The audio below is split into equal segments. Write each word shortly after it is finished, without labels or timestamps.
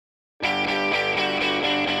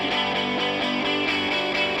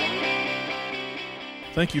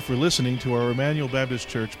Thank you for listening to our Emmanuel Baptist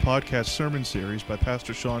Church podcast sermon series by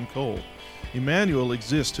Pastor Sean Cole. Emmanuel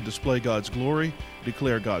exists to display God's glory,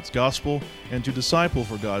 declare God's gospel, and to disciple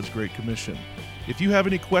for God's Great Commission. If you have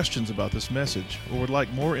any questions about this message or would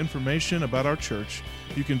like more information about our church,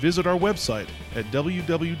 you can visit our website at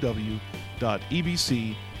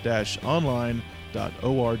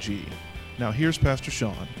www.ebc-online.org. Now here's Pastor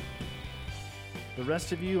Sean. The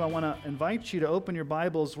rest of you, I want to invite you to open your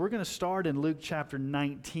Bibles. We're going to start in Luke chapter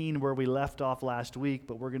 19 where we left off last week,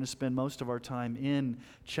 but we're going to spend most of our time in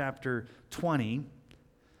chapter 20.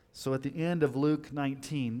 So at the end of Luke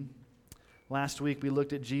 19, last week we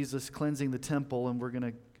looked at Jesus cleansing the temple, and we're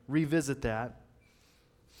going to revisit that.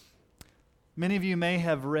 Many of you may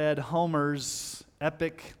have read Homer's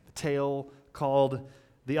epic tale called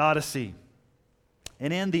The Odyssey.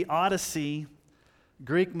 And in The Odyssey,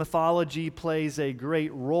 Greek mythology plays a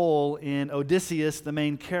great role in Odysseus, the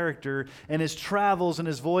main character, and his travels and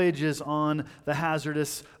his voyages on the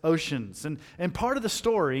hazardous oceans. And part of the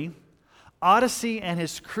story, Odyssey and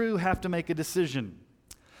his crew have to make a decision.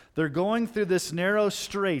 They're going through this narrow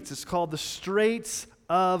straits. It's called the Straits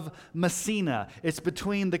of Messina. It's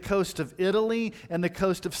between the coast of Italy and the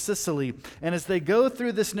coast of Sicily. And as they go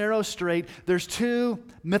through this narrow strait, there's two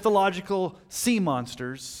mythological sea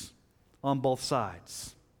monsters on both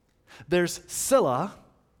sides. There's Scylla.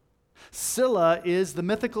 Scylla is the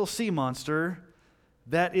mythical sea monster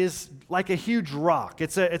that is like a huge rock.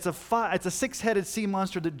 It's a six-headed sea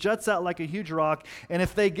monster that juts out like a huge rock, and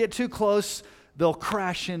if they get too close, they'll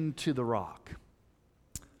crash into the rock.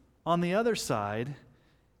 On the other side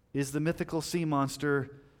is the mythical sea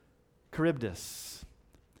monster Charybdis.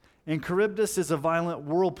 And Charybdis is a violent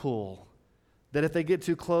whirlpool that if they get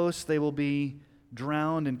too close, they will be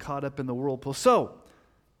drowned and caught up in the whirlpool. So,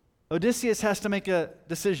 Odysseus has to make a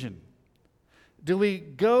decision. Do we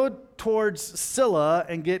go towards Scylla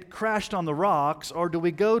and get crashed on the rocks, or do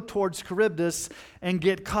we go towards Charybdis and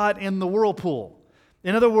get caught in the whirlpool?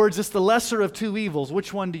 In other words, it's the lesser of two evils.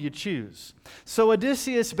 Which one do you choose? So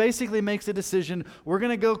Odysseus basically makes a decision. We're going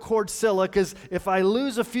to go towards Scylla because if I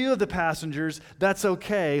lose a few of the passengers, that's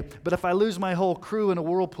okay. But if I lose my whole crew in a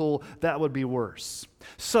whirlpool, that would be worse.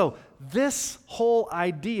 So this whole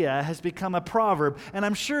idea has become a proverb. And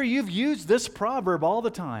I'm sure you've used this proverb all the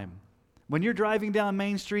time. When you're driving down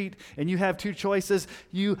Main Street and you have two choices,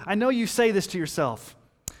 I know you say this to yourself.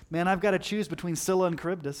 Man, I've got to choose between Scylla and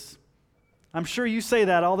Charybdis. I'm sure you say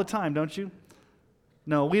that all the time, don't you?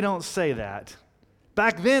 No, we don't say that.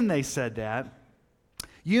 Back then they said that.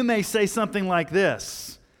 You may say something like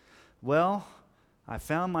this. Well, I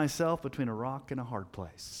found myself between a rock and a hard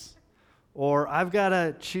place. Or I've got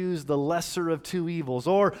to choose the lesser of two evils.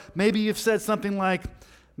 Or maybe you've said something like,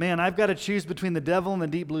 man, I've got to choose between the devil and the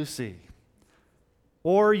deep blue sea.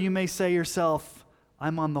 Or you may say yourself,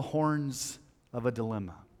 I'm on the horns of a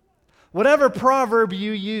dilemma. Whatever proverb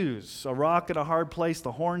you use, a rock at a hard place,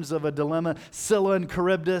 the horns of a dilemma, Scylla and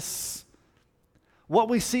Charybdis, what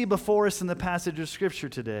we see before us in the passage of Scripture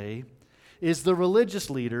today is the religious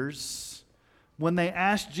leaders, when they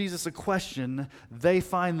ask Jesus a question, they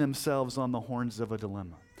find themselves on the horns of a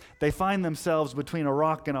dilemma. They find themselves between a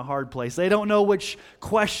rock and a hard place. They don't know which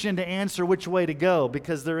question to answer, which way to go,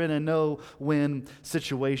 because they're in a no-win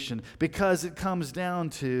situation, because it comes down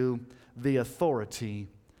to the authority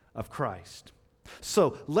of Christ.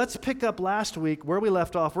 So let's pick up last week where we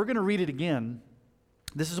left off. We're going to read it again.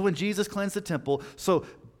 This is when Jesus cleansed the temple. So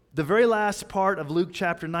the very last part of Luke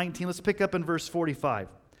chapter 19, let's pick up in verse 45.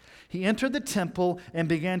 He entered the temple and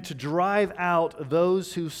began to drive out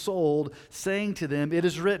those who sold, saying to them, "It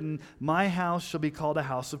is written, my house shall be called a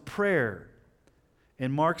house of prayer."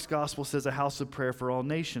 And Mark's gospel says a house of prayer for all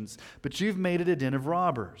nations. But you've made it a den of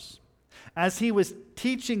robbers. As he was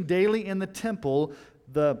teaching daily in the temple,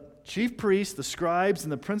 the chief priests, the scribes,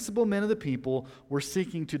 and the principal men of the people were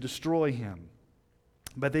seeking to destroy him.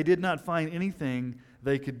 But they did not find anything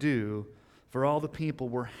they could do, for all the people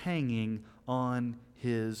were hanging on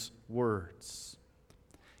his words.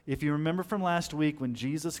 If you remember from last week, when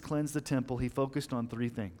Jesus cleansed the temple, he focused on three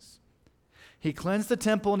things. He cleansed the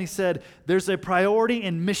temple and he said, there's a priority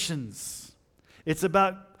in missions. It's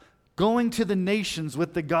about going to the nations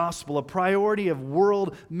with the gospel, a priority of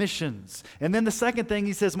world missions. And then the second thing,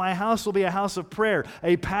 he says, my house will be a house of prayer,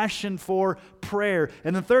 a passion for prayer.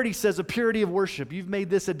 And the third, he says, a purity of worship. You've made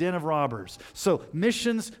this a den of robbers. So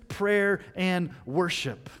missions, prayer, and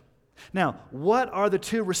worship. Now, what are the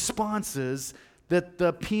two responses that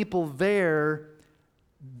the people there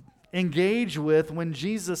engage with when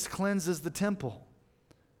Jesus cleanses the temple?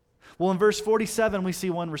 Well, in verse 47, we see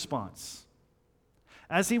one response.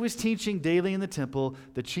 As he was teaching daily in the temple,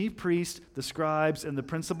 the chief priests, the scribes, and the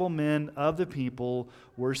principal men of the people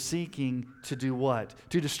were seeking to do what?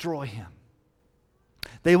 To destroy him.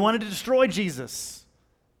 They wanted to destroy Jesus.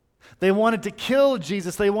 They wanted to kill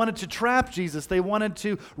Jesus. They wanted to trap Jesus. They wanted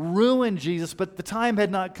to ruin Jesus, but the time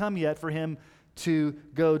had not come yet for him to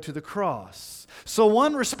go to the cross. So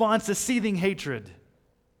one response is seething hatred,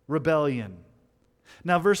 rebellion.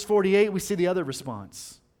 Now, verse 48, we see the other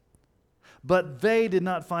response. But they did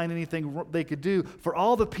not find anything they could do, for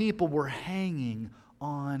all the people were hanging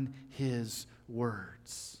on his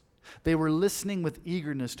words. They were listening with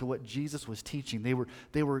eagerness to what Jesus was teaching.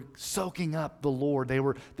 They were soaking up the Lord. They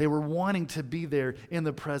were wanting to be there in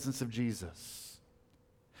the presence of Jesus.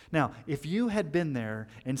 Now, if you had been there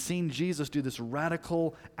and seen Jesus do this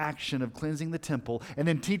radical action of cleansing the temple and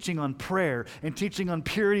then teaching on prayer and teaching on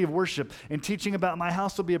purity of worship and teaching about my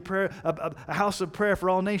house will be a house of prayer for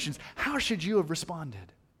all nations, how should you have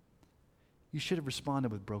responded? You should have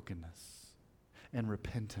responded with brokenness and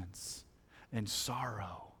repentance and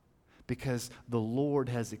sorrow, because the Lord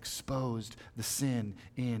has exposed the sin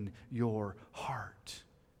in your heart.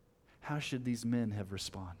 How should these men have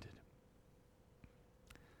responded?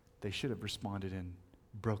 They should have responded in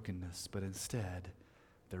brokenness, but instead,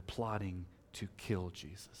 they're plotting to kill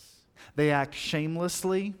Jesus. They act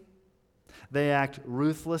shamelessly, they act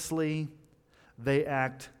ruthlessly, they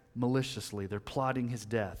act maliciously. They're plotting his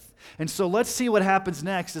death. And so let's see what happens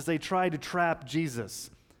next as they try to trap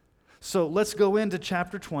Jesus. So let's go into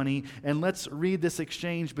chapter 20 and let's read this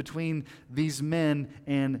exchange between these men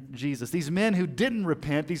and Jesus. These men who didn't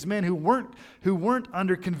repent, these men who weren't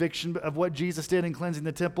under conviction of what Jesus did in cleansing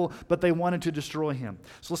the temple, but they wanted to destroy him.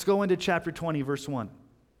 So let's go into chapter 20, verse 1.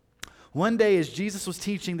 One day as Jesus was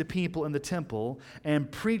teaching the people in the temple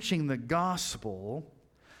and preaching the gospel,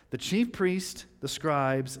 the chief priest, the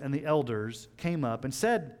scribes, and the elders came up and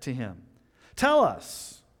said to him, "Tell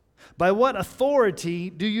us, by what authority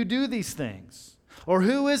do you do these things? Or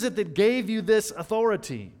who is it that gave you this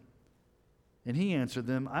authority?" And he answered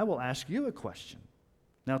them, "I will ask you a question.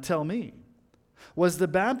 Now tell me, was the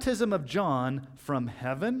baptism of John from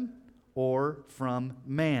heaven or from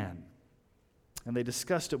man?" And they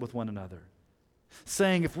discussed it with one another,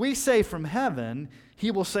 saying, "If we say from heaven,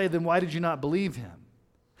 he will say, then why did you not believe him?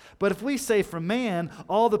 But if we say from man,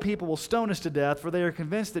 all the people will stone us to death, for they are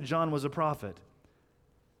convinced that John was a prophet."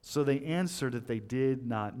 So they answered that they did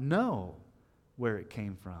not know where it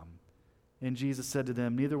came from. And Jesus said to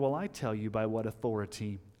them, "Neither will I tell you by what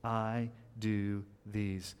authority I do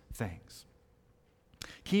these things."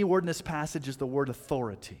 Key word in this passage is the word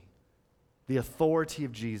authority. The authority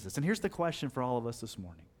of Jesus. And here's the question for all of us this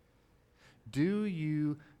morning. Do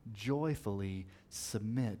you joyfully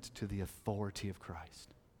submit to the authority of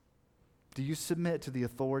Christ? Do you submit to the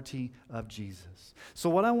authority of Jesus? So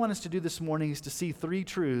what I want us to do this morning is to see three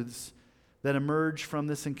truths that emerge from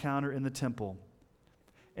this encounter in the temple.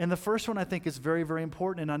 And the first one I think is very, very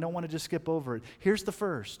important, and I don't want to just skip over it. Here's the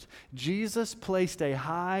first. Jesus placed a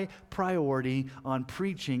high priority on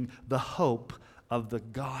preaching the hope of the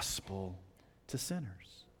gospel to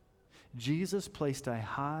sinners. Jesus placed a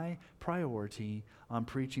high priority on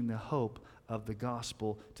preaching the hope of the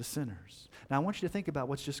gospel to sinners. Now, I want you to think about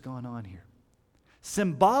what's just gone on here.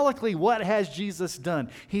 Symbolically, what has Jesus done?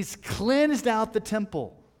 He's cleansed out the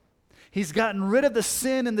temple. He's gotten rid of the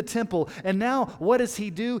sin in the temple. And now, what does he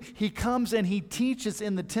do? He comes and he teaches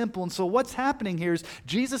in the temple. And so what's happening here is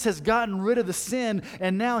Jesus has gotten rid of the sin,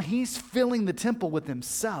 and now he's filling the temple with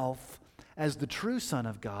himself as the true Son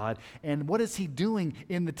of God. And what is he doing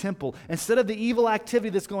in the temple? Instead of the evil activity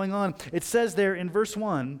that's going on, it says there in verse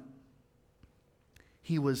 1,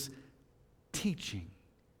 he was teaching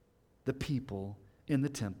the people in the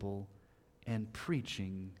temple and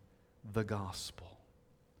preaching the gospel.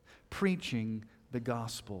 Preaching the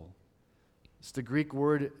gospel. It's the Greek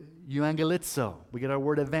word euangelizo. We get our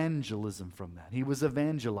word evangelism from that. He was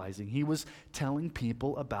evangelizing. He was telling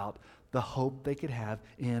people about the hope they could have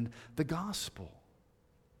in the gospel.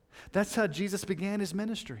 That's how Jesus began his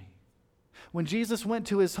ministry. When Jesus went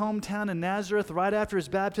to his hometown in Nazareth right after his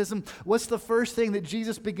baptism, what's the first thing that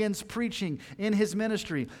Jesus begins preaching in his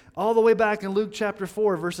ministry? All the way back in Luke chapter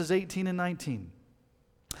 4, verses 18 and 19.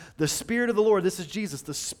 The Spirit of the Lord, this is Jesus,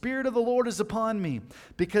 the Spirit of the Lord is upon me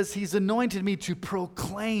because he's anointed me to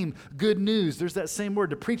proclaim good news. There's that same word,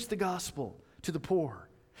 to preach the gospel to the poor.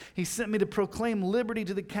 He sent me to proclaim liberty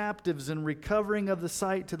to the captives and recovering of the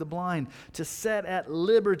sight to the blind, to set at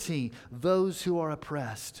liberty those who are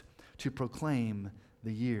oppressed, to proclaim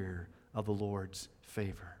the year of the Lord's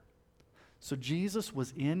favor. So Jesus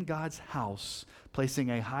was in God's house, placing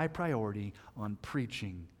a high priority on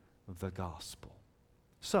preaching the gospel.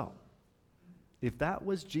 So, if that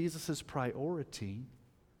was Jesus' priority,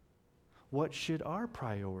 what should our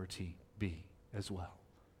priority be as well?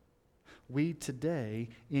 We today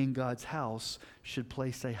in God's house should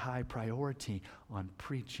place a high priority on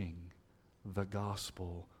preaching the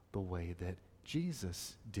gospel the way that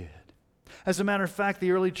Jesus did. As a matter of fact,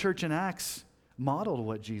 the early church in Acts modeled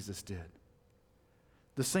what Jesus did.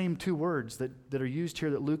 The same two words that are used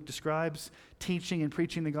here that Luke describes, teaching and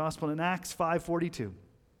preaching the gospel, in Acts 5:42.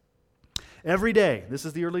 Every day, this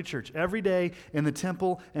is the early church, every day in the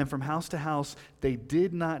temple and from house to house, they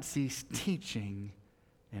did not cease teaching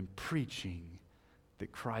and preaching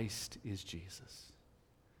that Christ is Jesus.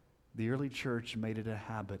 The early church made it a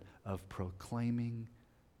habit of proclaiming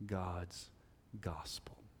God's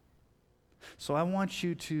gospel. So I want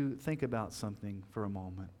you to think about something for a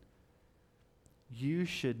moment. You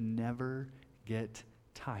should never get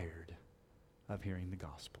tired of hearing the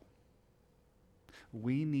gospel.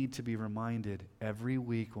 We need to be reminded every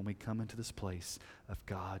week when we come into this place of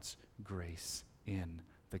God's grace in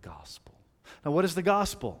the gospel. Now, what is the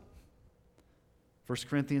gospel? 1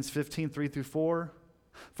 Corinthians 15, 3-4.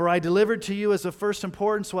 For I delivered to you as of first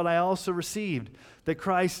importance what I also received, that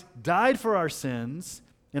Christ died for our sins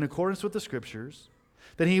in accordance with the Scriptures,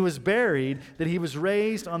 that He was buried, that He was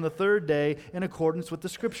raised on the third day in accordance with the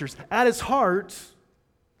Scriptures. At its heart,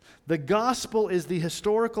 the gospel is the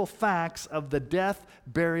historical facts of the death,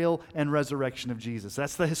 burial, and resurrection of Jesus.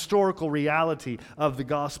 That's the historical reality of the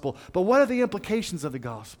gospel. But what are the implications of the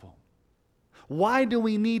gospel? Why do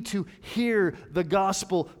we need to hear the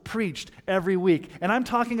gospel preached every week? And I'm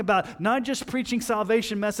talking about not just preaching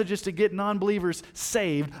salvation messages to get non-believers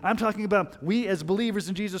saved. I'm talking about we as believers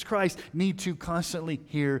in Jesus Christ need to constantly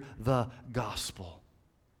hear the gospel.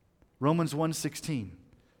 Romans 1:16.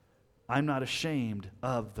 I'm not ashamed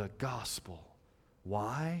of the gospel.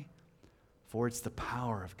 Why? For it's the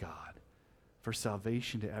power of God for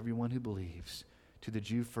salvation to everyone who believes, to the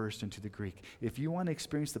Jew first and to the Greek. If you want to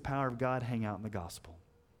experience the power of God, hang out in the gospel.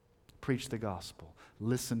 Preach the gospel.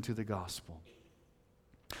 Listen to the gospel.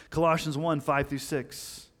 Colossians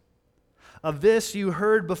 1:5-6. Of this you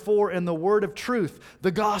heard before in the word of truth,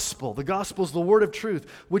 the gospel. The gospel is the word of truth,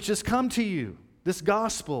 which has come to you. This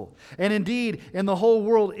gospel. And indeed, in the whole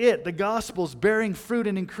world, the gospel, is bearing fruit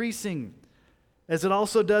and increasing, as it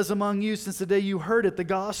also does among you since the day you heard it, the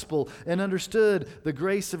gospel, and understood the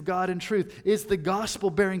grace of God in truth. Is the gospel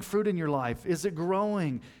bearing fruit in your life? Is it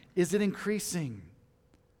growing? Is it increasing?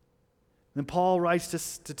 Then Paul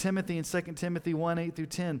writes to Timothy in 2 Timothy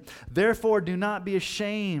 1:8-10, Therefore do not be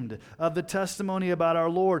ashamed of the testimony about our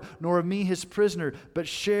Lord, nor of me his prisoner, but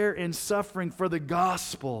share in suffering for the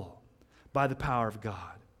gospel by the power of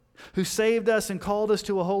God, who saved us and called us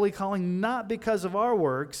to a holy calling, not because of our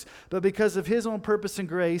works, but because of his own purpose and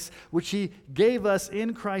grace, which he gave us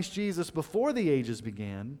in Christ Jesus before the ages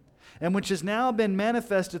began, and which has now been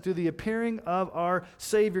manifested through the appearing of our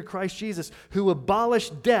Savior Christ Jesus, who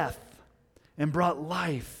abolished death and brought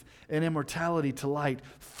life and immortality to light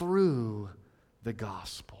through the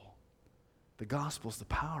gospel. The gospel is the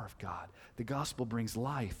power of God. The gospel brings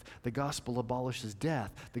life. The gospel abolishes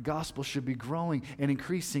death. The gospel should be growing and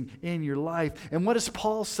increasing in your life. And what does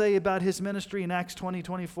Paul say about his ministry in Acts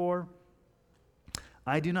 20:24?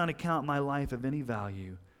 I do not account my life of any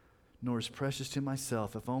value, nor as precious to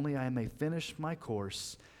myself, if only I may finish my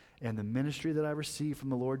course and the ministry that I received from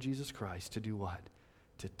the Lord Jesus Christ to do what?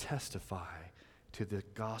 To testify to the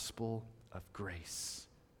gospel of grace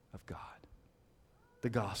of God. The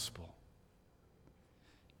gospel.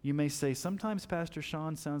 You may say, sometimes Pastor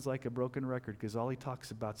Sean sounds like a broken record because all he talks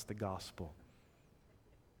about is the gospel.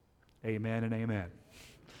 Amen and amen.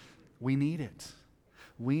 We need it.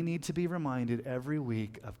 We need to be reminded every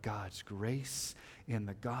week of God's grace in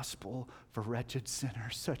the gospel for wretched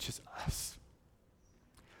sinners such as us.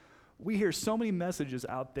 We hear so many messages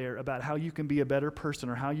out there about how you can be a better person,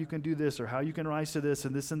 or how you can do this, or how you can rise to this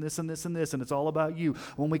and this and this and this and this, and it's all about you.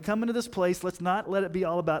 When we come into this place, let's not let it be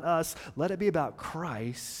all about us. Let it be about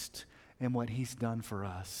Christ and what he's done for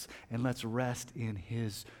us. And let's rest in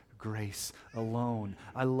his grace alone.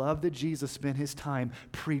 I love that Jesus spent his time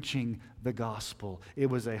preaching the gospel. It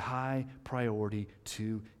was a high priority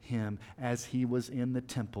to him as he was in the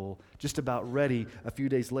temple, just about ready a few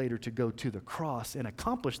days later to go to the cross and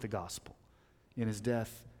accomplish the gospel in his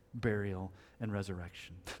death, burial, and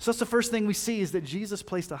resurrection. So that's the first thing we see, is that Jesus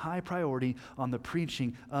placed a high priority on the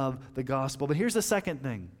preaching of the gospel. But here's the second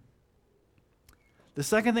thing. The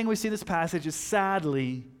second thing we see in this passage is,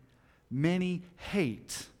 sadly, many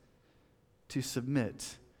hate to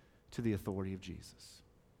submit to the authority of Jesus.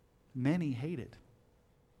 Many hate it.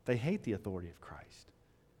 They hate the authority of Christ.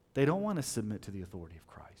 They don't want to submit to the authority of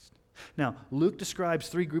Christ. Now, Luke describes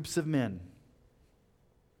three groups of men.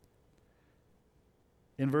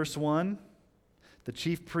 In verse 1, the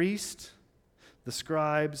chief priest, the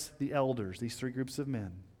scribes, the elders, these three groups of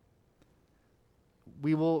men.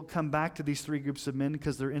 We will come back to these three groups of men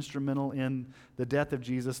because they're instrumental in the death of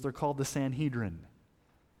Jesus. They're called the Sanhedrin,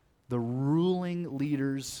 the ruling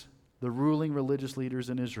leaders, the ruling religious leaders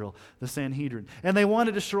in Israel, the Sanhedrin. And they want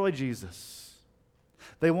to destroy Jesus.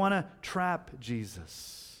 They want to trap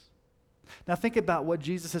Jesus. Now think about what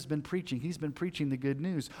Jesus has been preaching. He's been preaching the good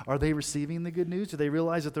news. Are they receiving the good news? Do they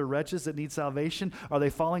realize that they're wretches that need salvation? Are they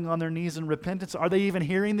falling on their knees in repentance? Are they even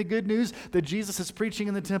hearing the good news that Jesus is preaching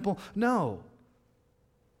in the temple? No.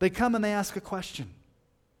 They come and they ask a question.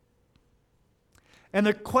 And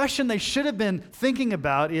the question they should have been thinking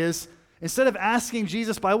about is, instead of asking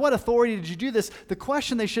Jesus, by what authority did you do this? The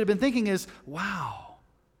question they should have been thinking is, wow,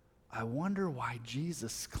 I wonder why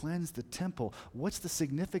Jesus cleansed the temple. What's the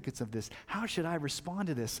significance of this? How should I respond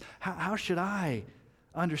to this? How should I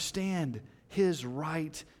understand his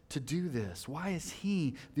right to do this? Why is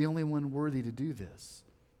he the only one worthy to do this?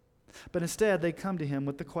 But instead, they come to him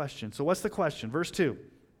with the question. So what's the question? Verse 2.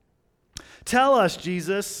 Tell us,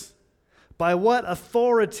 Jesus, by what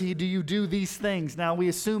authority do you do these things? Now, we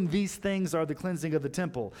assume these things are the cleansing of the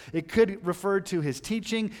temple. It could refer to his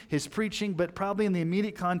teaching, his preaching, but probably in the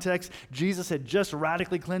immediate context, Jesus had just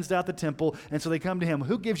radically cleansed out the temple, and so they come to him.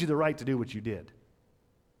 Who gives you the right to do what you did?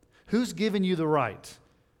 Who's given you the right?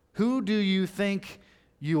 Who do you think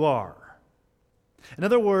you are? In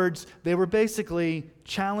other words, they were basically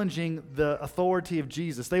challenging the authority of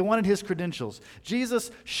Jesus. They wanted his credentials.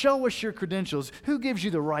 Jesus, show us your credentials. Who gives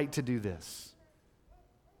you the right to do this?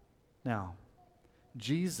 Now,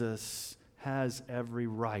 Jesus has every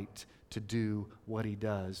right to do what he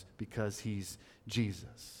does because he's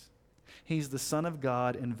Jesus. He's the Son of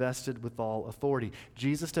God invested with all authority.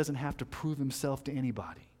 Jesus doesn't have to prove himself to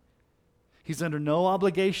anybody. He's under no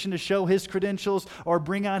obligation to show his credentials or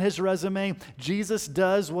bring out his resume. Jesus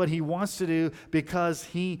does what he wants to do because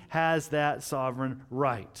he has that sovereign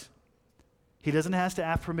right. He doesn't have to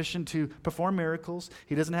ask permission to perform miracles.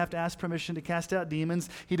 He doesn't have to ask permission to cast out demons.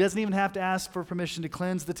 He doesn't even have to ask for permission to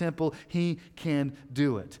cleanse the temple. He can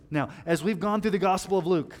do it. Now, as we've gone through the Gospel of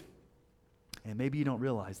Luke, and maybe you don't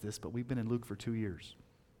realize this, but we've been in Luke for 2 years.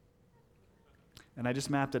 And I just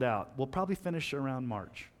mapped it out. We'll probably finish around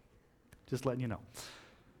March. Just letting you know.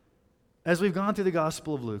 As we've gone through the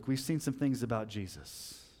Gospel of Luke, we've seen some things about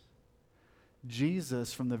Jesus.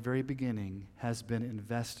 Jesus, from the very beginning, has been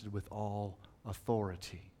invested with all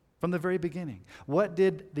authority. From the very beginning. What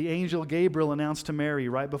did the angel Gabriel announce to Mary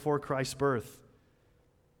right before Christ's birth?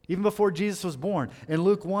 Even before Jesus was born. In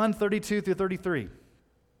Luke 1, 32 through 33.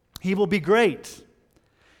 He will be great,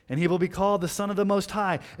 and he will be called the Son of the Most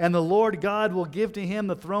High. And the Lord God will give to him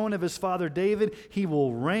the throne of his father David. He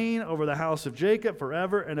will reign over the house of Jacob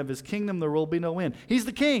forever, and of his kingdom there will be no end. He's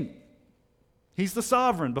the king. He's the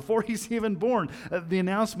sovereign. Before he's even born, the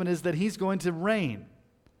announcement is that he's going to reign.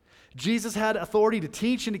 Jesus had authority to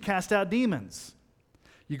teach and to cast out demons.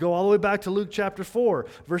 You go all the way back to Luke chapter 4,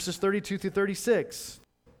 verses 32 through 36.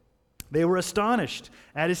 They were astonished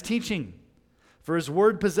at his teaching, for his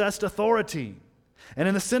word possessed authority. And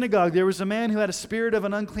in the synagogue there was a man who had a spirit of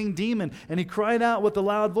an unclean demon, and he cried out with a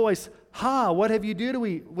loud voice, "Ha, what have you do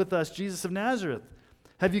with us, Jesus of Nazareth?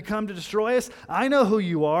 Have you come to destroy us? I know who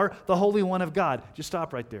you are, the Holy One of God." Just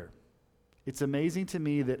stop right there. It's amazing to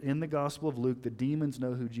me that in the Gospel of Luke, the demons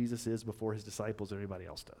know who Jesus is before his disciples or anybody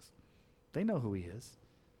else does. They know who he is.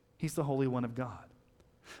 He's the Holy One of God.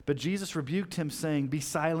 But Jesus rebuked him, saying, "Be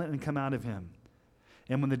silent and come out of him."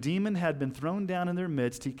 And when the demon had been thrown down in their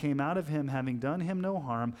midst, he came out of him, having done him no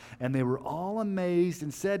harm. And they were all amazed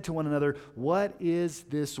and said to one another, "What is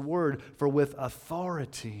this word? For with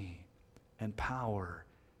authority and power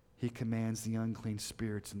he commands the unclean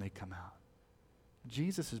spirits, and they come out."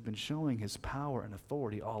 Jesus has been showing his power and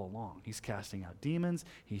authority all along. He's casting out demons.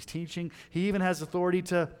 He's teaching. He even has authority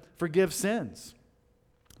to forgive sins.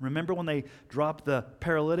 Remember when they dropped the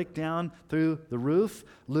paralytic down through the roof?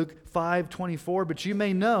 Luke 5:24, "But you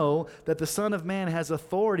may know that the Son of Man has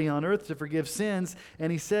authority on earth to forgive sins.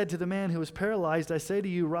 And he said to the man who was paralyzed, I say to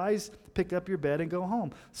you, rise, pick up your bed, and go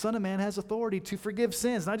home." Son of Man has authority to forgive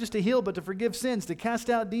sins, not just to heal, but to forgive sins, to cast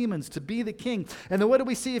out demons, to be the king. And then what did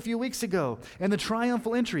we see a few weeks ago? In the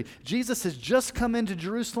triumphal entry, Jesus has just come into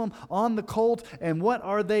Jerusalem on the colt, and what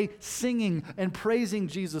are they singing and praising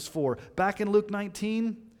Jesus for? Back in Luke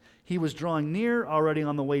 19, he was drawing near, already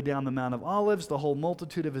on the way down the Mount of Olives. The whole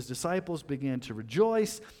multitude of his disciples began to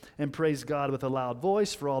rejoice and praise God with a loud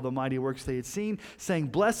voice for all the mighty works they had seen, saying,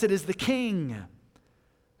 "Blessed is the King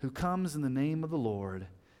who comes in the name of the Lord,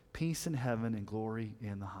 peace in heaven and glory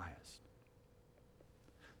in the highest.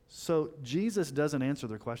 So Jesus doesn't answer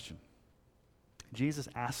their question. Jesus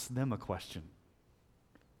asks them a question.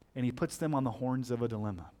 And he puts them on the horns of a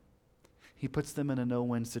dilemma. He puts them in a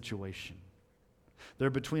no-win situation. They're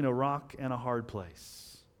between a rock and a hard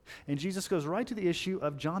place. And Jesus goes right to the issue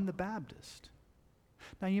of John the Baptist.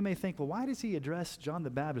 Now you may think, well, why does he address John the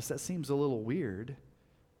Baptist? That seems a little weird.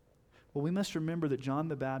 Well, we must remember that John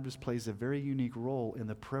the Baptist plays a very unique role in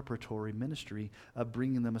the preparatory ministry of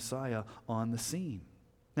bringing the Messiah on the scene.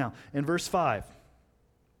 Now, in verse 5,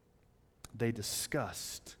 they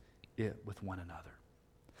discussed it with one another.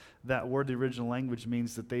 That word, the original language,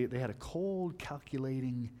 means that they had a cold,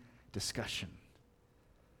 calculating discussion.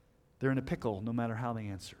 They're in a pickle no matter how they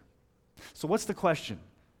answer. So what's the question?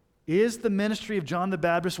 Is the ministry of John the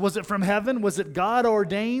Baptist, was it from heaven? Was it God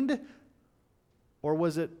ordained? Or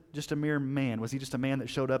was it just a mere man? Was he just a man that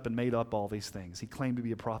showed up and made up all these things? He claimed to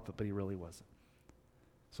be a prophet, but he really wasn't.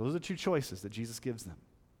 So those are two choices that Jesus gives them.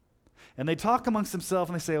 And they talk amongst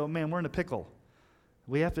themselves and they say, oh man, we're in a pickle.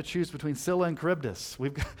 We have to choose between Scylla and Charybdis.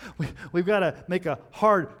 We've got to make a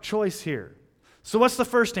hard choice here. So what's the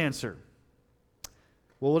first answer?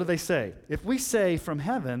 Well, what do they say? If we say from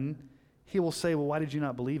heaven, he will say, well, why did you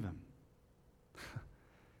not believe him?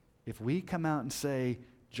 If we come out and say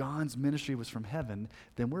John's ministry was from heaven,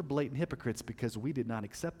 then we're blatant hypocrites because we did not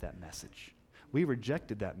accept that message. We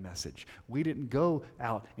rejected that message. We didn't go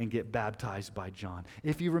out and get baptized by John.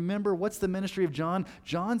 If you remember, what's the ministry of John?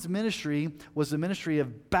 John's ministry was the ministry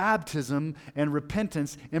of baptism and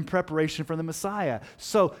repentance in preparation for the Messiah.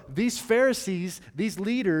 So these Pharisees, these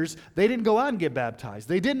leaders, they didn't go out and get baptized.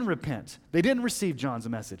 They didn't repent. They didn't receive John's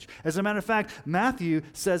message. As a matter of fact, Matthew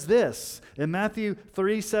says this in Matthew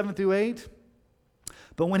 3, 7 through 8.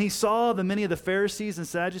 But when he saw the many of the Pharisees and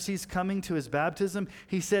Sadducees coming to his baptism,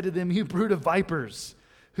 he said to them, you brood of vipers,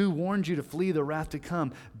 who warned you to flee the wrath to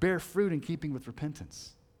come? Bear fruit in keeping with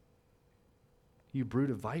repentance. You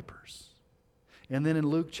brood of vipers. And then in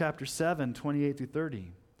Luke chapter 7, 28 through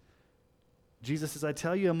 30, Jesus says, I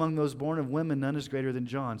tell you, among those born of women, none is greater than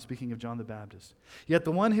John, speaking of John the Baptist. Yet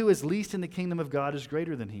the one who is least in the kingdom of God is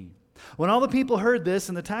greater than he. When all the people heard this,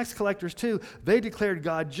 and the tax collectors too, they declared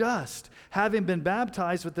God just, having been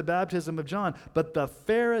baptized with the baptism of John. But the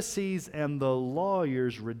Pharisees and the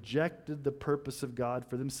lawyers rejected the purpose of God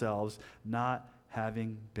for themselves, not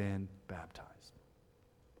having been baptized.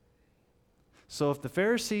 So if the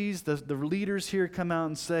Pharisees, the leaders here come out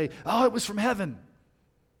and say, oh, it was from heaven,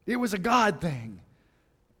 it was a God thing,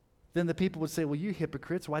 then the people would say, well, you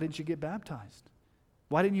hypocrites, why didn't you get baptized?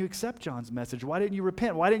 Why didn't you accept John's message? Why didn't you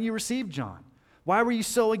repent? Why didn't you receive John? Why were you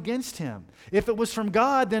so against him? If it was from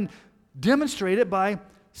God, then demonstrate it by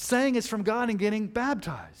saying it's from God and getting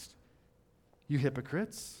baptized. You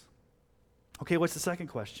hypocrites. Okay, what's the second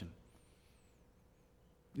question?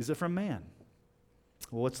 Is it from man?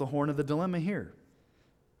 Well, what's the horn of the dilemma here?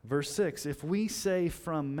 Verse 6, if we say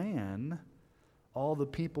from man, all the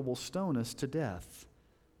people will stone us to death,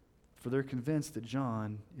 for they're convinced that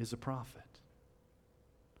John is a prophet.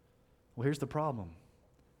 Well, here's the problem.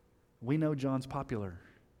 We know John's popular,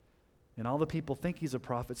 and all the people think he's a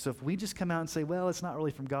prophet. So if we just come out and say, well, it's not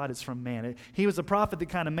really from God, it's from man. He was a prophet that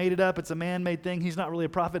kind of made it up. It's a man-made thing. He's not really a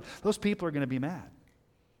prophet. Those people are going to be mad.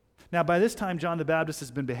 Now, by this time, John the Baptist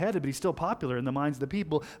has been beheaded, but he's still popular in the minds of the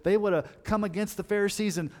people. They would have come against the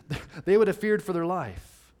Pharisees, and they would have feared for their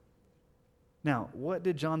life. Now, what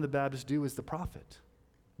did John the Baptist do as the prophet?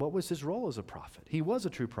 What was his role as a prophet? He was a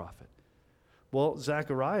true prophet. Well,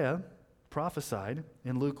 Zechariah prophesied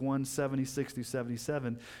in Luke 1, 76 through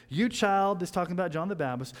 77, you child, this talking about John the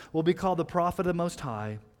Baptist, will be called the prophet of the Most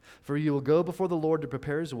High, for you will go before the Lord to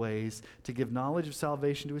prepare his ways, to give knowledge of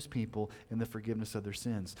salvation to his people and the forgiveness of their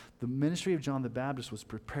sins. The ministry of John the Baptist was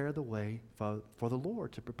prepare the way for the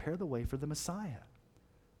Lord, to prepare the way for the Messiah.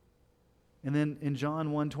 And then in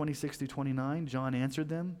John 1, 26 through 29, John answered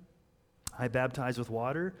them, I baptize with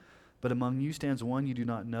water, but among you stands one you do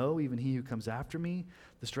not know, even he who comes after me,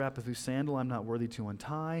 the strap of whose sandal I'm not worthy to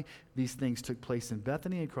untie. These things took place in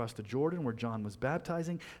Bethany across the Jordan where John was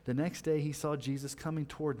baptizing. The next day he saw Jesus coming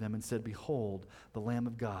toward them and said, behold, the Lamb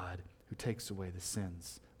of God who takes away the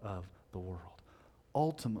sins of the world.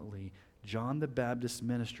 Ultimately, John the Baptist's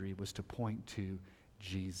ministry was to point to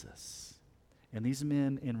Jesus. And these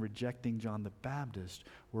men, in rejecting John the Baptist,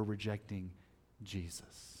 were rejecting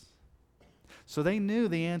Jesus. So they knew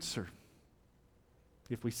the answer.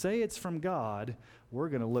 If we say it's from God, we're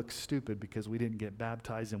going to look stupid because we didn't get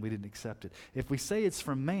baptized and we didn't accept it. If we say it's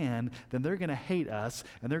from man, then they're going to hate us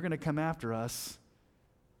and they're going to come after us.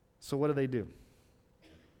 So what do?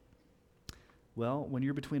 Well, when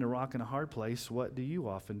you're between a rock and a hard place, what do you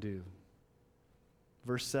often do?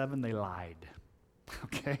 Verse 7, they lied.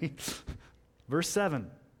 Okay? Verse 7,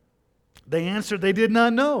 they answered they did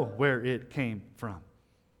not know where it came from.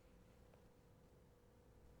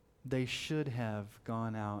 They should have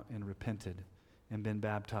gone out and repented and been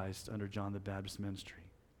baptized under John the Baptist's ministry.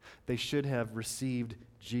 They should have received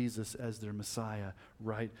Jesus as their Messiah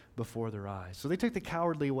right before their eyes. So they took the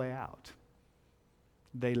cowardly way out.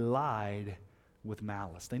 They lied with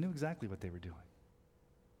malice. They knew exactly what they were doing.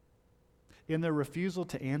 In their refusal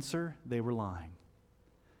to answer, they were lying.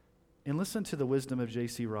 And listen to the wisdom of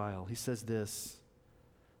J.C. Ryle. He says this,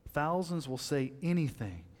 thousands will say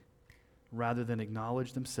anything rather than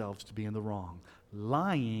acknowledge themselves to be in the wrong.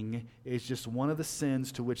 Lying is just one of the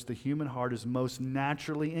sins to which the human heart is most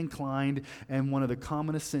naturally inclined and one of the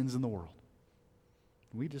commonest sins in the world.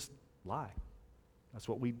 We just lie. That's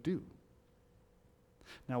what we do.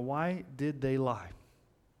 Now, why did they lie?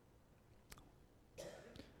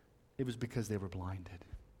 It was because they were blinded.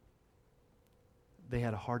 They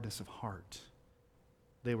had a hardness of heart.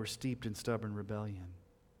 They were steeped in stubborn rebellion.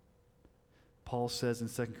 Paul says in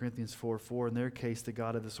 2 Corinthians 4:4, in their case, the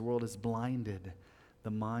God of this world has blinded the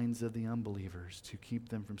minds of the unbelievers to keep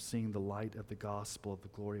them from seeing the light of the gospel of the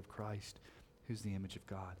glory of Christ, who's the image of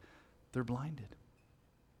God. They're blinded.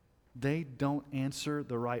 They don't answer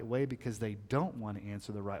the right way because they don't want to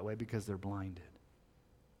answer the right way because they're blinded.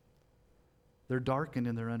 They're darkened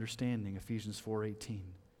in their understanding, Ephesians 4:18.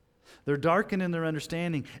 They're darkened in their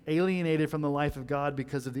understanding, alienated from the life of God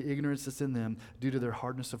because of the ignorance that's in them due to their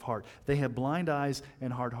hardness of heart. They have blind eyes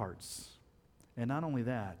and hard hearts. And not only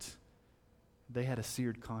that, they had a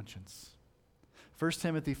seared conscience. 1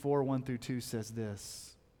 Timothy 4:1-2 says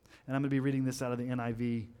this, and I'm going to be reading this out of the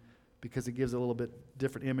NIV because it gives a little bit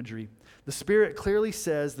different imagery. The Spirit clearly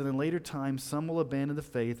says that in later times some will abandon the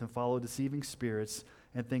faith and follow deceiving spirits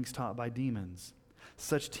and things taught by demons.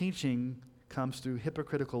 Such teaching comes through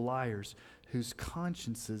hypocritical liars whose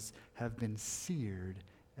consciences have been seared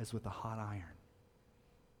as with a hot iron.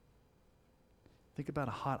 Think about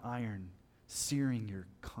a hot iron searing your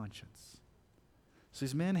conscience. So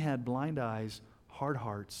these men had blind eyes, hard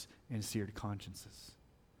hearts, and seared consciences.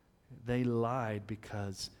 They lied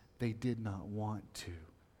because they did not want to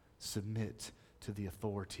submit to the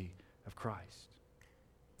authority of Christ.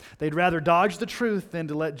 They'd rather dodge the truth than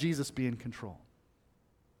to let Jesus be in control.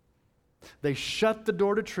 They shut the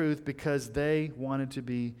door to truth because they wanted to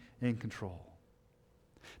be in control.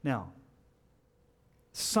 Now,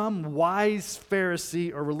 some wise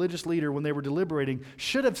Pharisee or religious leader, when they were deliberating,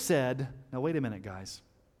 should have said, now wait a minute, guys.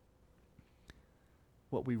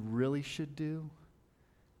 What we really should do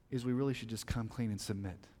is we really should just come clean and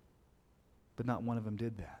submit. But not one of them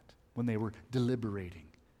did that when they were deliberating.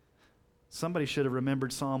 Somebody should have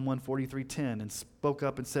remembered Psalm 143:10 and spoke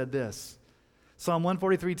up and said this. Psalm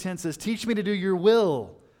 143:10 says, teach me to do your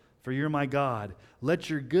will, for you're my God. Let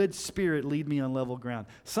your good spirit lead me on level ground.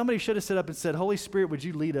 Somebody should have stood up and said, Holy Spirit, would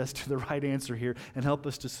you lead us to the right answer here and help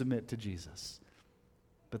us to submit to Jesus?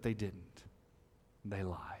 But they didn't. They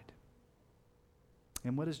lied.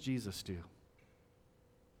 And what does Jesus do?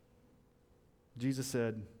 Jesus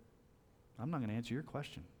said, I'm not going to answer your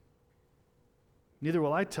question. Neither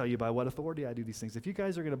will I tell you by what authority I do these things. If you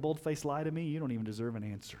guys are going to bold-faced lie to me, you don't even deserve an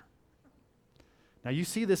answer. Now, you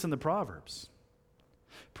see this in the Proverbs.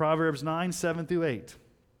 Proverbs 9:7-8.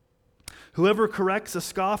 Whoever corrects a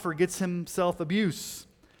scoffer gets himself abuse,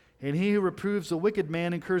 and he who reproves a wicked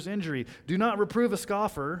man incurs injury. Do not reprove a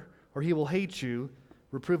scoffer, or he will hate you.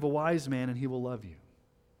 Reprove a wise man, and he will love you.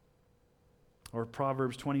 Or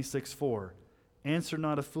Proverbs 26:4. Answer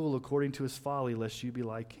not a fool according to his folly, lest you be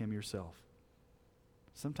like him yourself.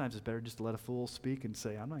 Sometimes it's better just to let a fool speak and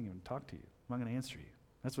say, I'm not going to talk to you. I'm not going to answer you.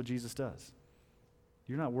 That's what Jesus does.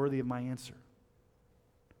 You're not worthy of my answer.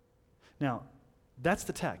 Now, that's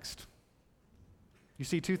the text. You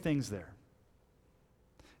see two things there.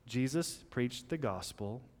 Jesus preached the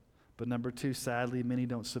gospel, but number two, sadly, many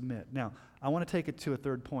don't submit. Now, I want to take it to a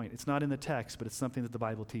third point. It's not in the text, but it's something that the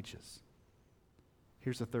Bible teaches.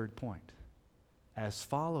 Here's the third point. As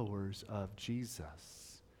followers of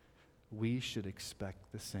Jesus, we should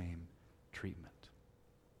expect the same treatment.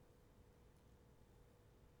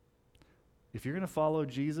 If you're going to follow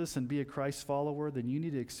Jesus and be a Christ follower, then you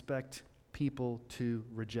need to expect people to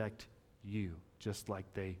reject you, just like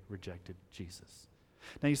they rejected Jesus.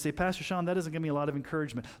 Now you say, Pastor Sean, that doesn't give me a lot of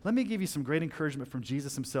encouragement. Let me give you some great encouragement from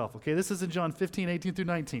Jesus himself. Okay, this is in John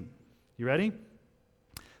 15:18-19. You ready?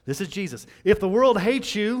 This is Jesus. If the world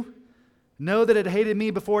hates you, know that it hated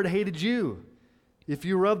me before it hated you. If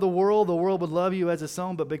you were of the world would love you as its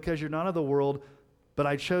own, but because you're not of the world, but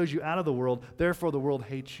I chose you out of the world, therefore the world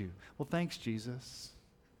hates you. Well, thanks, Jesus.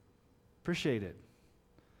 Appreciate it.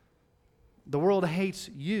 The world hates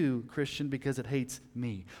you, Christian, because it hates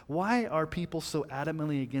me. Why are people so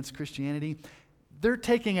adamantly against Christianity? They're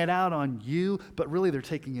taking it out on you, but really they're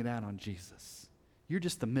taking it out on Jesus. You're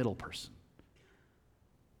just the middle person.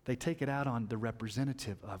 They take it out on the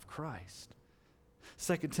representative of Christ.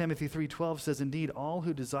 2 Timothy 3:12 says, "Indeed, all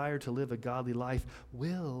who desire to live a godly life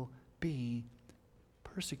will be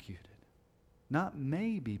persecuted." Not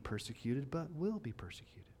may be persecuted, but will be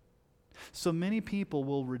persecuted. So many people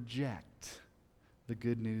will reject the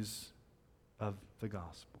good news of the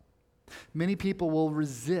gospel. Many people will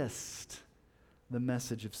resist the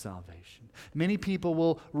message of salvation. Many people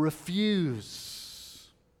will refuse.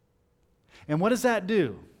 And what does that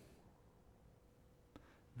do?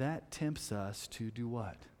 That tempts us to do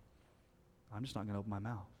what? I'm just not going to open my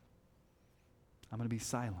mouth. I'm going to be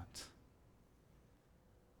silent.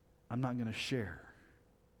 I'm not going to share.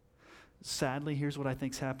 Sadly, here's what I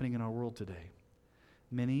think is happening in our world today.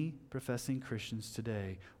 Many professing Christians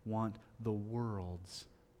today want the world's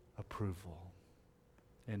approval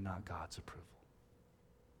and not God's approval.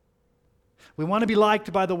 We want to be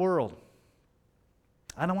liked by the world.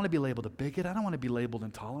 I don't want to be labeled a bigot. I don't want to be labeled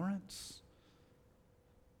intolerant.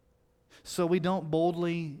 So we don't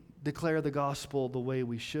boldly declare the gospel the way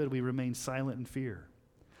we should. We remain silent in fear.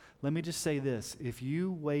 Let me just say this. If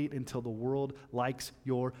you wait until the world likes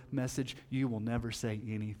your message, you will never say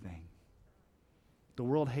anything. The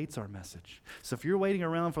world hates our message. So if you're waiting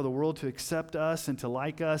around for the world to accept us and to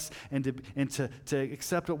like us and to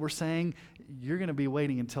accept what we're saying, you're going to be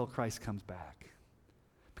waiting until Christ comes back.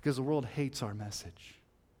 Because the world hates our message.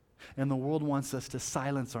 And the world wants us to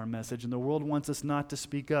silence our message, and the world wants us not to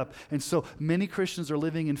speak up. And so many Christians are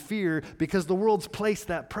living in fear because the world's placed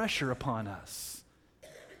that pressure upon us.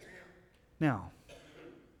 Now,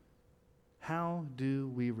 how do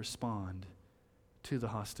we respond to the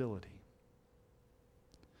hostility?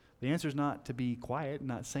 The answer is not to be quiet and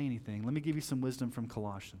not say anything. Let me give you some wisdom from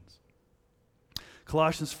Colossians.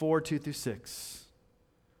 Colossians 4:2-6.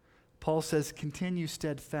 Paul says, "Continue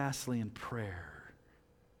steadfastly in prayer,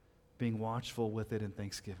 being watchful with it in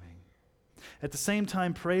thanksgiving. At the same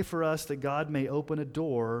time, pray for us that God may open a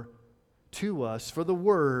door to us for the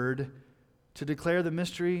word to declare the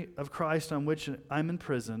mystery of Christ on which I'm in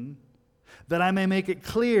prison, that I may make it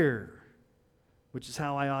clear, which is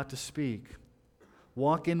how I ought to speak.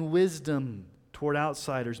 Walk in wisdom toward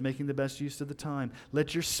outsiders, making the best use of the time.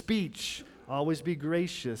 Let your speech always be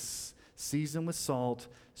gracious, seasoned with salt,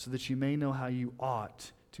 so that you may know how you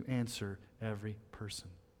ought to answer every person."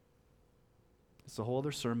 It's a whole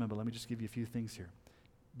other sermon, but let me just give you a few things here.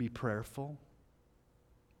 Be prayerful,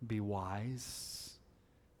 be wise,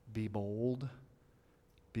 be bold,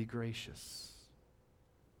 be gracious,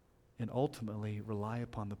 and ultimately rely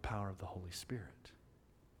upon the power of the Holy Spirit.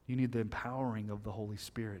 You need the empowering of the Holy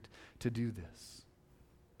Spirit to do this.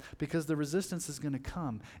 Because the resistance is going to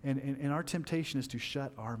come, and our temptation is to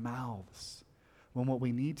shut our mouths, when what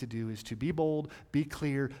we need to do is to be bold, be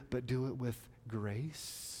clear, but do it with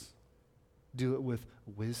grace, do it with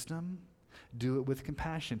wisdom, do it with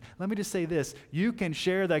compassion. Let me just say this. You can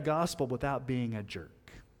share the gospel without being a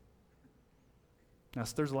jerk. Now,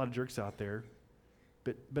 there's a lot of jerks out there,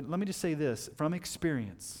 but let me just say this. From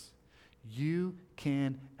experience, you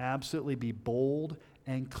can absolutely be bold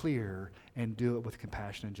and clear and do it with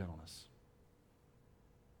compassion and gentleness.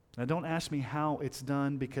 Now, don't ask me how it's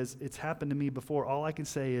done, because it's happened to me before. All I can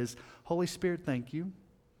say is, Holy Spirit, thank you.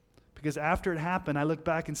 Because after it happened, I looked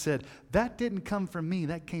back and said, that didn't come from me,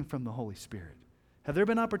 that came from the Holy Spirit. Have there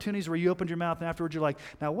been opportunities where you opened your mouth and afterwards you're like,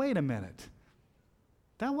 now wait a minute,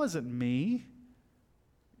 that wasn't me?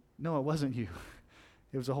 No, it wasn't you.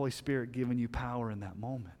 It was the Holy Spirit giving you power in that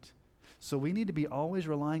moment. So we need to be always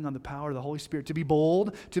relying on the power of the Holy Spirit to be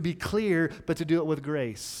bold, to be clear, but to do it with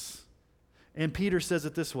grace. And Peter says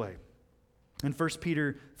it this way in 1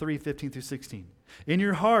 Peter 3:15-16. In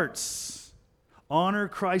your hearts, honor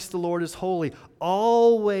Christ the Lord as holy,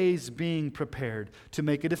 always being prepared to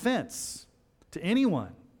make a defense to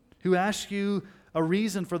anyone who asks you a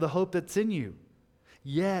reason for the hope that's in you.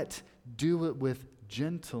 Yet do it with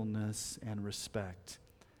gentleness and respect,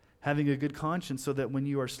 having a good conscience, so that when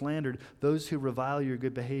you are slandered, those who revile your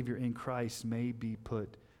good behavior in Christ may be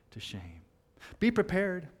put to shame. Be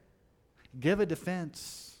prepared. Give a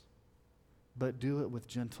defense, but do it with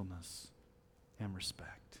gentleness and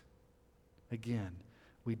respect. Again,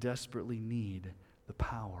 we desperately need the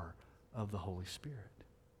power of the Holy Spirit.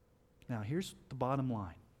 Now, here's the bottom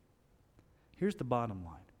line. Here's the bottom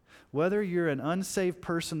line. Whether you're an unsaved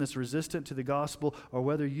person that's resistant to the gospel or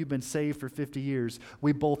whether you've been saved for 50 years,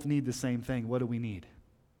 we both need the same thing. What do we need?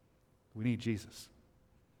 We need Jesus.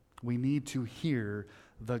 We need to hear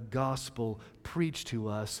the gospel preached to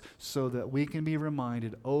us so that we can be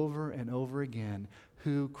reminded over and over again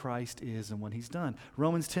who Christ is and what He's done.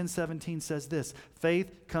 Romans 10:17 says this,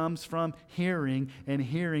 faith comes from hearing, and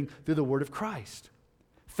hearing through the word of Christ.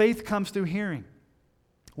 Faith comes through hearing.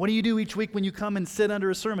 What do you do each week when you come and sit under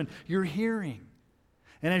a sermon? You're hearing.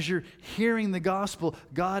 And as you're hearing the gospel,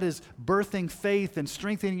 God is birthing faith and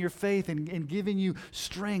strengthening your faith and giving you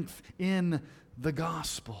strength in the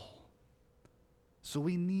gospel. So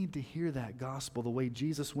we need to hear that gospel the way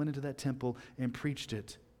Jesus went into that temple and preached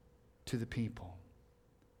it to the people.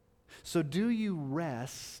 So do you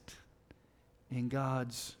rest in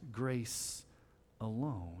God's grace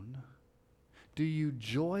alone? Do you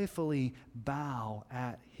joyfully bow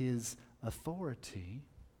at His authority?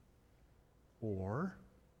 Or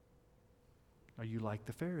are you like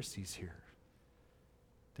the Pharisees here?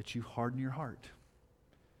 That you harden your heart.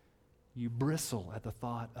 You bristle at the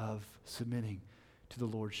thought of submitting to the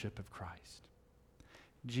lordship of Christ.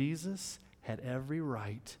 Jesus had every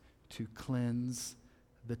right to cleanse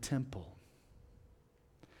the temple.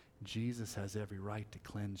 Jesus has every right to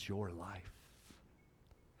cleanse your life.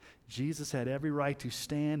 Jesus had every right to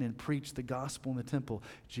stand and preach the gospel in the temple.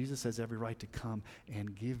 Jesus has every right to come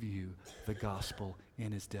and give you the gospel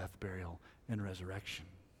in His death, burial, and resurrection.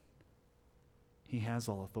 He has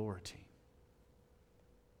all authority.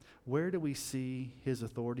 Where do we see His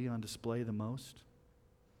authority on display the most?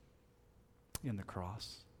 In the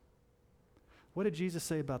cross. What did Jesus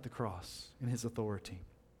say about the cross and His authority?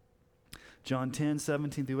 John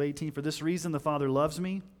 10:17-18, for this reason the Father loves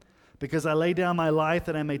me, because I lay down my life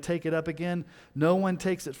that I may take it up again. No one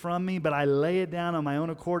takes it from me, but I lay it down on my own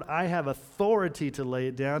accord. I have authority to lay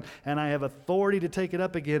it down, and I have authority to take it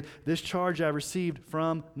up again. This charge I received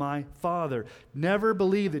from my Father. Never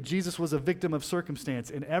believe that Jesus was a victim of circumstance.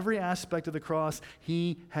 In every aspect of the cross,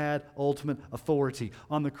 He had ultimate authority.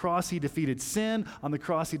 On the cross, He defeated sin. On the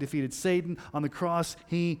cross, He defeated Satan. On the cross,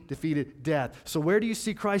 He defeated death. So where do you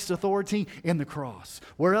see Christ's authority? In the cross.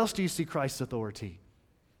 Where else do you see Christ's authority?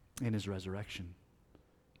 In His resurrection.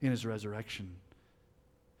 In His resurrection.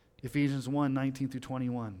 Ephesians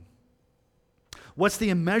 1:19-21. What's the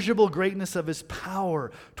immeasurable greatness of His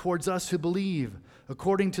power towards us who believe,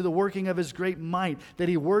 according to the working of His great might, that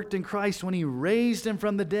He worked in Christ when He raised Him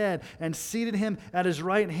from the dead and seated Him at His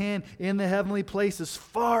right hand in the heavenly places,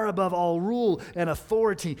 far above all rule and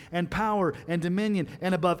authority and power and dominion,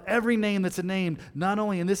 and above every name that's named, not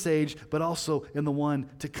only in this age, but also in the one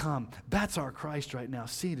to come. That's our Christ right now,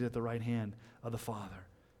 seated at the right hand of the Father.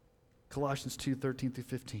 Colossians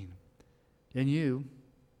 2:13-15. And you,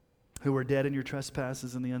 who were dead in your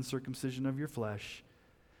trespasses and the uncircumcision of your flesh,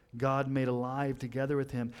 God made alive together with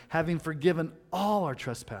Him, having forgiven all our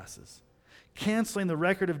trespasses, canceling the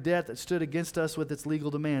record of debt that stood against us with its legal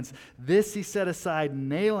demands. This He set aside,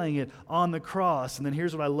 nailing it on the cross. And then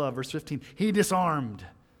here's what I love, verse 15. He disarmed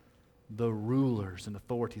the rulers and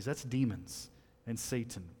authorities, that's demons and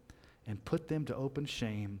Satan, and put them to open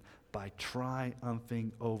shame by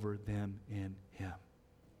triumphing over them in Him.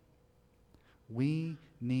 We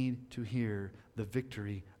need to hear the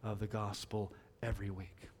victory of the gospel every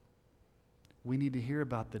week. We need to hear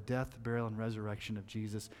about the death, burial, and resurrection of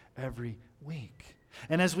Jesus every week.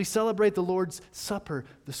 And as we celebrate the Lord's Supper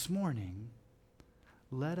this morning,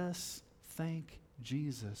 let us thank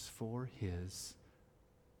Jesus for His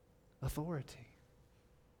authority.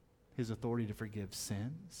 His authority to forgive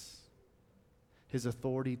sins. His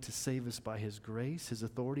authority to save us by His grace, His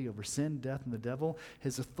authority over sin, death, and the devil,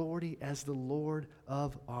 His authority as the Lord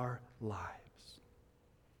of our lives.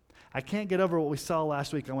 I can't get over what we saw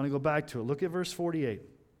last week. I want to go back to it. Look at verse 48.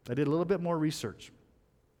 I did a little bit more research.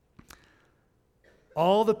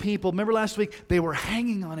 All the people, remember last week, they were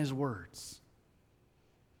hanging on His words.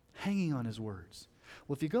 Hanging on His words.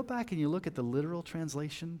 Well, if you go back and you look at the literal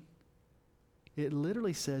translation, it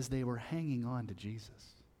literally says they were hanging on to Jesus.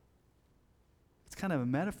 It's kind of a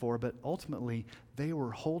metaphor, but ultimately they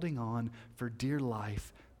were holding on for dear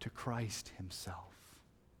life to Christ Himself.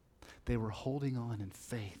 They were holding on in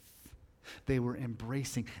faith. They were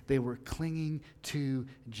embracing, they were clinging to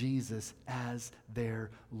Jesus as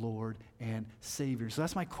their Lord and Savior. So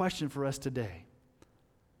that's my question for us today.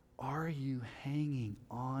 Are you hanging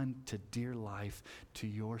on to dear life to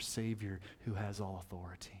your Savior who has all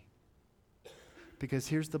authority? Because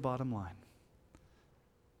here's the bottom line.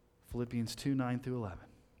 Philippians 2:9-11.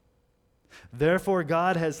 Therefore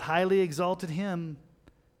God has highly exalted Him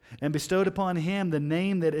and bestowed upon Him the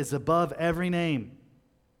name that is above every name,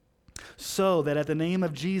 so that at the name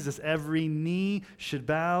of Jesus every knee should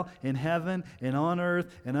bow in heaven and on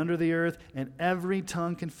earth and under the earth, and every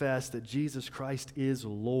tongue confess that Jesus Christ is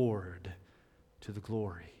Lord, to the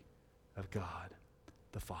glory of God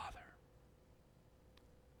the Father.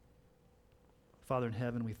 Father in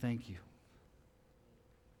heaven, we thank you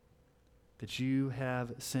that you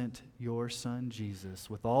have sent your Son Jesus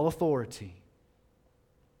with all authority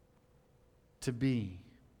to be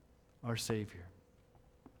our Savior.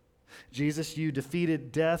 Jesus, you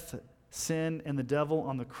defeated death, sin, and the devil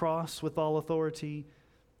on the cross with all authority.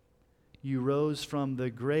 You rose from the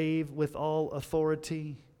grave with all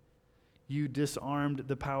authority. You disarmed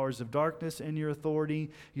the powers of darkness in your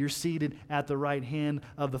authority. You're seated at the right hand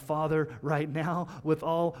of the Father right now with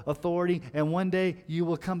all authority. And one day you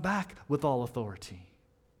will come back with all authority.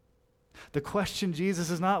 The question, Jesus,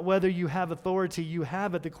 is not whether you have authority. You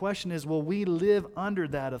have it. The question is, will we live under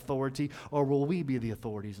that authority, or will we be the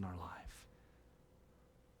authorities in our life?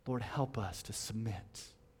 Lord, help us to submit.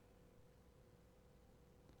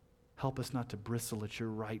 Help us not to bristle at your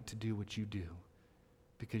right to do what you do,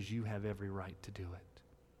 because you have every right to do it.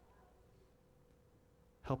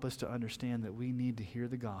 Help us to understand that we need to hear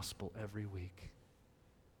the gospel every week.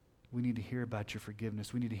 We need to hear about your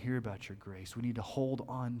forgiveness. We need to hear about your grace. We need to hold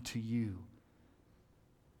on to you.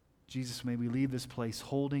 Jesus, may we leave this place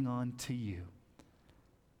holding on to you,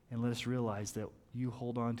 and let us realize that you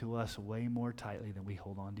hold on to us way more tightly than we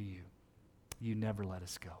hold on to you. You never let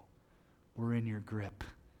us go. We're in your grip,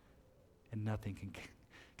 and nothing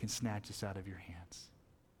can snatch us out of your hands.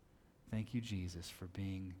 Thank you, Jesus, for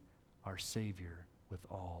being our Savior with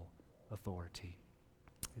all authority.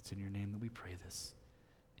 It's in your name that we pray this.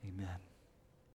 Amen.